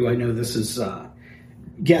through, I know this is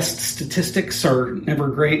guessed statistics are never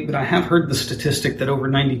great, but I have heard the statistic that over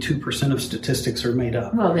 92% of statistics are made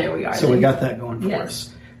up. Well, there we are. So we got that going for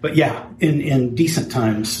us. But yeah, in decent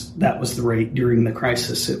times, that was the rate. During the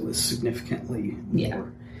crisis, it was significantly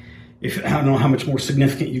more. I don't know how much more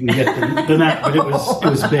significant you can get than that, but it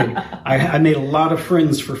was big. I made a lot of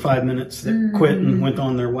friends for 5 minutes that quit and went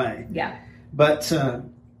on their way. Yeah. But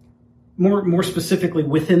more specifically,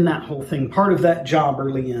 within that whole thing, part of that job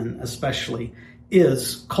early in especially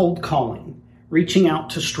is cold calling, reaching out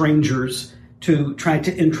to strangers to try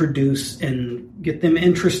to introduce and get them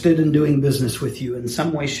interested in doing business with you in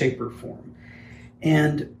some way, shape, or form.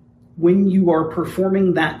 And when you are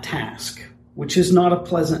performing that task, which is not a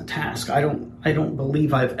pleasant task, I don't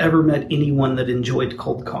believe I've ever met anyone that enjoyed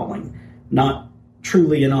cold calling, not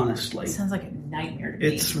truly and honestly. It sounds like a nightmare to me.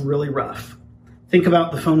 It's really rough. Think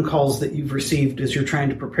about the phone calls that you've received as you're trying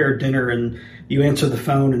to prepare dinner and you answer the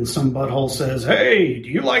phone and some butthole says, "Hey, do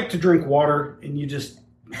you like to drink water?" And you just,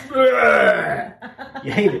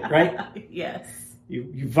 you hate it, right? Yes.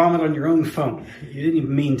 You vomit on your own phone. You didn't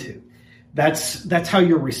even mean to. That's how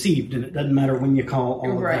you're received, and it doesn't matter when you call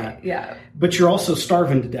all of that. Right, yeah. But you're also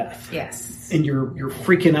starving to death. Yes. And you're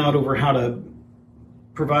freaking out over how to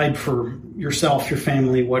provide for yourself, your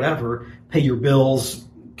family, whatever, pay your bills,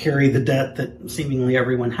 carry the debt that seemingly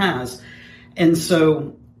everyone has. And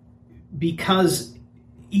so because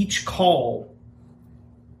each call,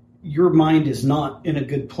 your mind is not in a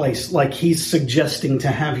good place. Like he's suggesting to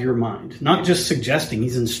have your mind, not just suggesting,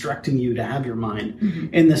 he's instructing you to have your mind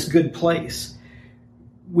in this good place.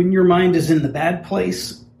 When your mind is in the bad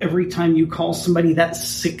place, every time you call somebody, that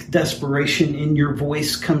sick desperation in your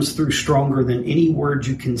voice comes through stronger than any word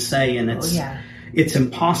you can say. And it's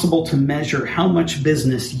impossible to measure how much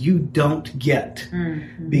business you don't get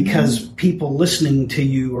because people listening to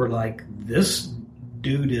you are like, this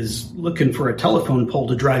dude is looking for a telephone pole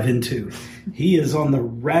to drive into. He is on the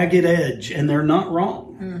ragged edge, and they're not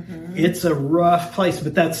wrong. It's a rough place,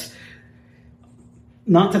 but that's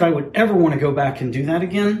not that I would ever want to go back and do that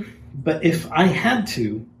again. But if I had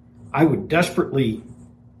to, I would desperately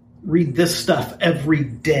read this stuff every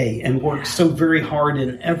day and work so very hard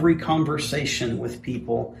in every conversation with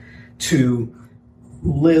people to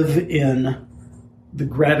live in the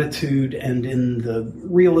gratitude and in the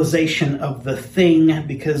realization of the thing,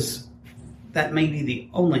 because that may be the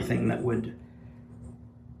only thing that would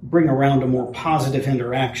bring around a more positive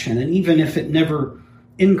interaction. And even if it never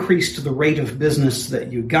increased the rate of business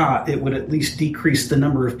that you got, it would at least decrease the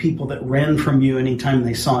number of people that ran from you anytime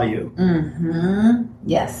they saw you.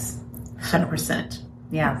 Yes, 100%.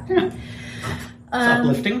 Yeah. It's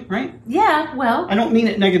uplifting, right? Yeah, well. I don't mean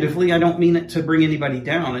it negatively. I don't mean it to bring anybody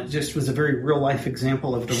down. It just was a very real life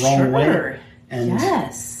example of the wrong way. And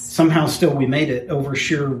somehow still we made it over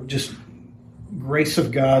sheer just grace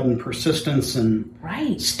of God and persistence and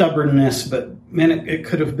stubbornness. But man, it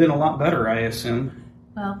could have been a lot better, I assume.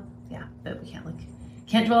 Well, yeah, but we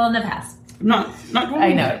can't dwell on the past. Not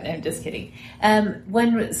I know. I'm just kidding.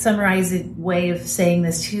 One summarized way of saying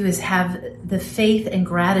this too is have the faith and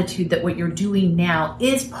gratitude that what you're doing now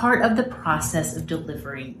is part of the process of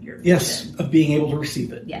delivering your vision. Yes, of being able to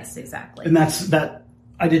receive it. Yes, exactly. And that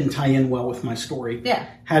I didn't tie in well with my story. Yeah.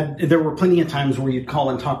 There were plenty of times where you'd call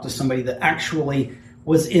and talk to somebody that actually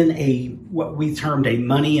was in what we termed a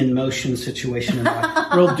money in motion situation. A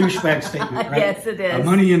real douchebag statement, right? Yes, it is. A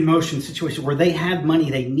money in motion situation where they had money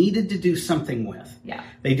they needed to do something with. Yeah.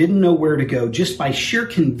 They didn't know where to go just by sheer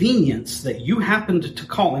convenience that you happened to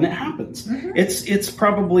call, and it happens. It's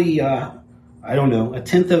probably, I don't know,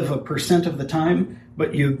 0.1% of the time,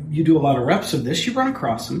 but you do a lot of reps of this, you run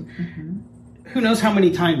across them. Who knows how many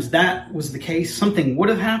times that was the case? Something would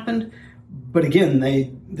have happened, But again,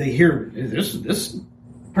 they hear this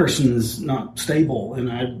person's not stable,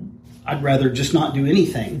 and I'd rather just not do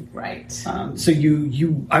anything. Right. So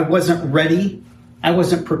I wasn't ready. I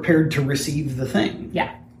wasn't prepared to receive the thing.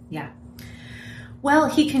 Yeah. Well,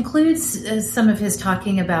 he concludes some of his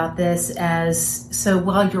talking about this as, so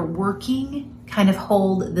while you're working, kind of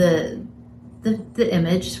hold the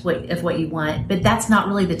image of what you want, but that's not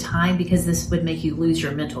really the time, because this would make you lose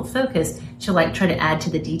your mental focus to like try to add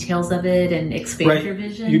to the details of it and expand your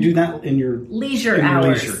vision. You do that in your leisure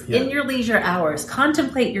hours. In your leisure hours,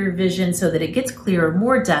 contemplate your vision so that it gets clearer,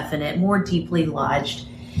 more definite, more deeply lodged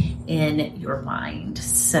in your mind.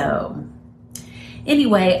 So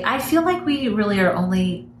anyway, I feel like we really are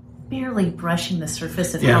only barely brushing the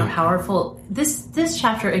surface of how powerful this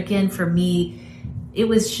chapter, again, for me, it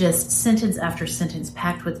was just sentence after sentence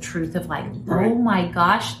packed with truth of like, oh my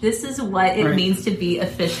gosh, this is what it means to be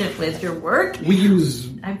efficient with your work.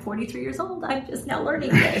 I'm 43 years old. I'm just now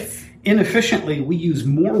learning this. Inefficiently, we use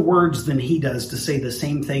more words than he does to say the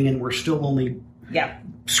same thing, and we're still only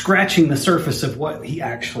scratching the surface of what he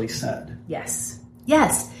actually said. Yes.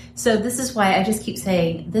 So this is why I just keep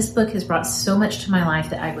saying this book has brought so much to my life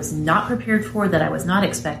that I was not prepared for, that I was not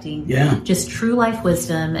expecting. Yeah. Just true life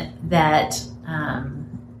wisdom that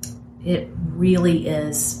it really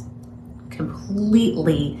is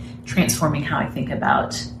completely transforming how I think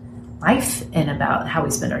about life and about how we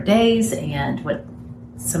spend our days and what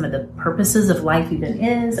some of the purposes of life even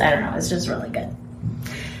is. I don't know. It's just really good.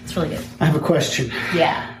 It's really good. I have a question.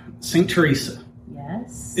 Yeah. St. Teresa.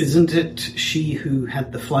 Yes. Isn't it she who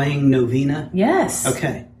had the flying novena? Yes.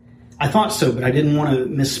 Okay. I thought so, but I didn't want to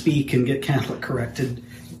misspeak and get Catholic corrected.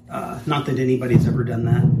 Not that anybody's ever done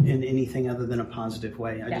that in anything other than a positive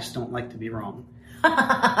way. I just don't like to be wrong.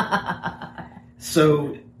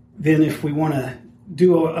 So then if we want to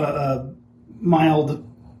do a mild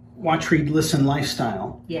watch, read, listen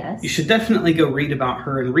lifestyle, yes, you should definitely go read about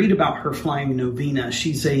her and read about her flying novena.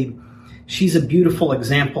 She's a beautiful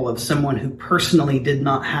example of someone who personally did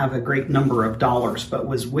not have a great number of dollars, but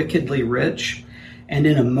was wickedly rich. And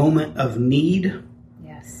in a moment of need,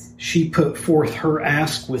 she put forth her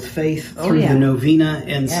ask with faith through the novena.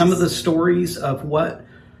 And some of the stories of what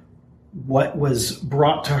was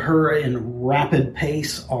brought to her in rapid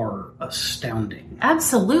pace are astounding.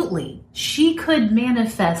 Absolutely. She could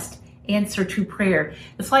manifest answer to prayer.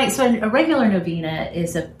 So a regular novena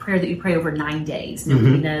is a prayer that you pray over 9 days.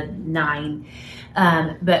 Novena 9.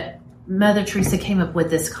 But Mother Teresa came up with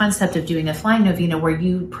this concept of doing a flying novena where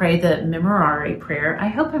you pray the Memorare prayer. I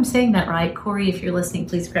hope I'm saying that right. Corey, if you're listening,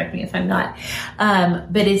 please correct me if I'm not.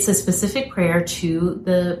 But it's a specific prayer to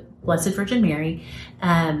the Blessed Virgin Mary.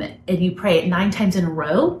 And you pray it 9 times in a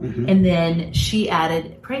row. And then she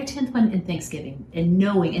added, pray a 10th one in Thanksgiving and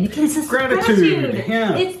knowing. And again, it's this gratitude.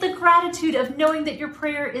 Yeah. It's the gratitude of knowing that your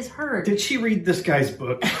prayer is heard. Did she read this guy's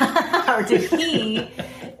book? Or did he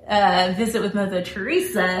visit with Mother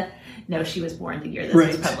Teresa? No, she was born the year this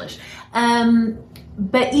was published.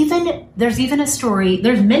 But there's even a story,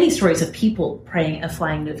 there's many stories of people praying a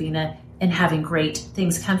flying novena and having great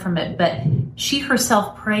things come from it. But she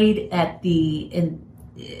herself prayed at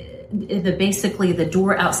basically the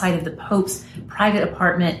door outside of the Pope's private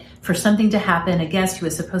apartment for something to happen. A guest who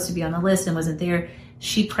was supposed to be on the list and wasn't there.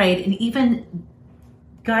 She prayed, and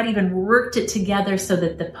God even worked it together so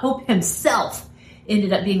that the Pope himself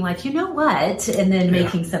ended up being like, you know what? And then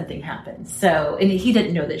making something happen. So, and he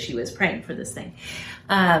didn't know that she was praying for this thing.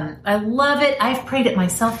 I love it. I've prayed it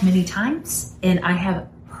myself many times, and I have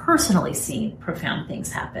personally seen profound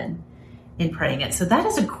things happen in praying it. So that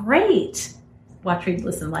is a great watch, read,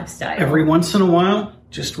 listen lifestyle. Every once in a while,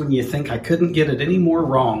 just when you think I couldn't get it any more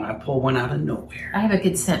wrong, I pull one out of nowhere. I have a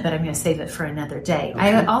good scent, but I'm going to save it for another day.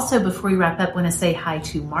 Okay. I also, before we wrap up, want to say hi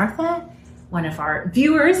to Martha, one of our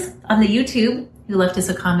viewers on the YouTube, who left us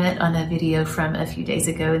a comment on a video from a few days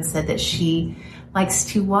ago and said that she likes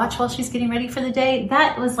to watch while she's getting ready for the day.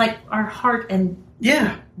 That was like our heart and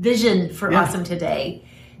vision for Awesome Today,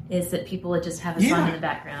 is that people would just have a song in the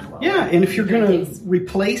background. And if you're going to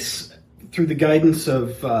replace, through the guidance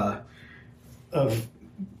of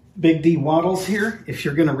Big D Waddles here, if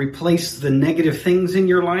you're going to replace the negative things in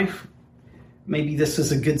your life, maybe this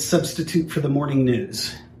is a good substitute for the morning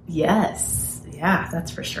news. Yes. Yeah,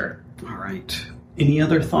 that's for sure. All right. Any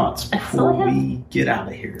other thoughts before we get out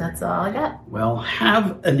of here? That's all I got. Well,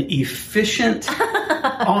 have an efficient,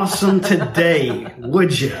 awesome today,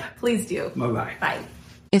 would you? Please do. Bye-bye. Bye.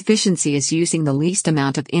 Efficiency is using the least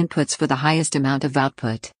amount of inputs for the highest amount of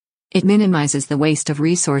output. It minimizes the waste of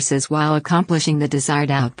resources while accomplishing the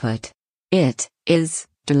desired output. It is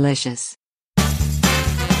delicious.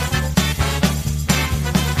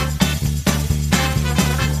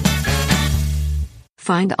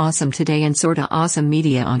 Find Awesome Today and Sorta Awesome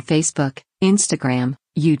Media on Facebook, Instagram,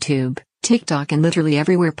 YouTube, TikTok, and literally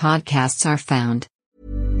everywhere podcasts are found.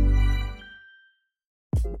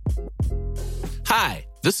 Hi,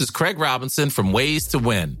 this is Craig Robinson from Ways to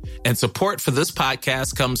Win, and support for this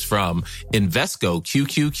podcast comes from Invesco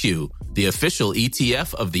QQQ, the official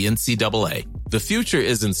ETF of the NCAA. The future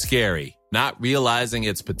isn't scary. Not realizing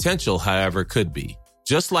its potential, however, could be.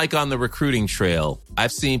 Just like on the recruiting trail,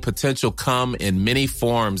 I've seen potential come in many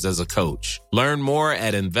forms as a coach. Learn more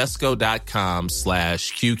at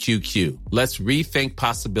Invesco.com/QQQ. Let's rethink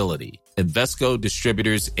possibility. Invesco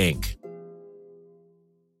Distributors, Inc.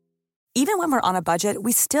 Even when we're on a budget,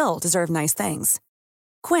 we still deserve nice things.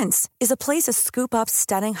 Quince is a place to scoop up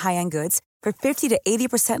stunning high-end goods for 50 to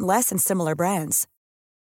 80% less than similar brands.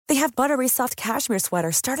 They have buttery soft cashmere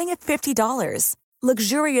sweaters starting at $50,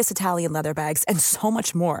 luxurious Italian leather bags, and so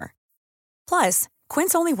much more. Plus,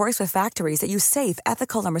 Quince only works with factories that use safe,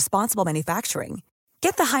 ethical, and responsible manufacturing.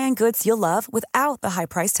 Get the high-end goods you'll love without the high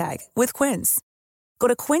price tag with Quince. Go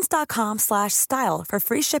to quince.com/style for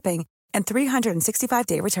free shipping and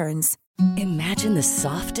 365-day returns. Imagine the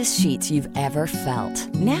softest sheets you've ever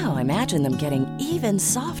felt. Now imagine them getting even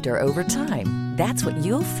softer over time. That's what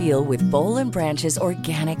you'll feel with Boll & Branch's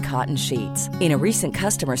organic cotton sheets. In a recent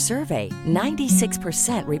customer survey,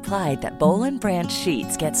 96% replied that Boll & Branch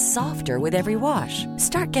sheets get softer with every wash.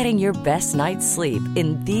 Start getting your best night's sleep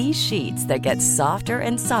in these sheets that get softer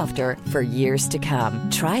and softer for years to come.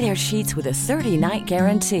 Try their sheets with a 30-night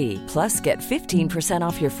guarantee. Plus, get 15%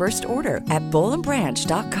 off your first order at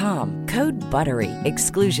bollandbranch.com. Code BUTTERY.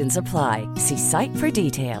 Exclusions apply. See site for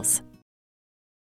details.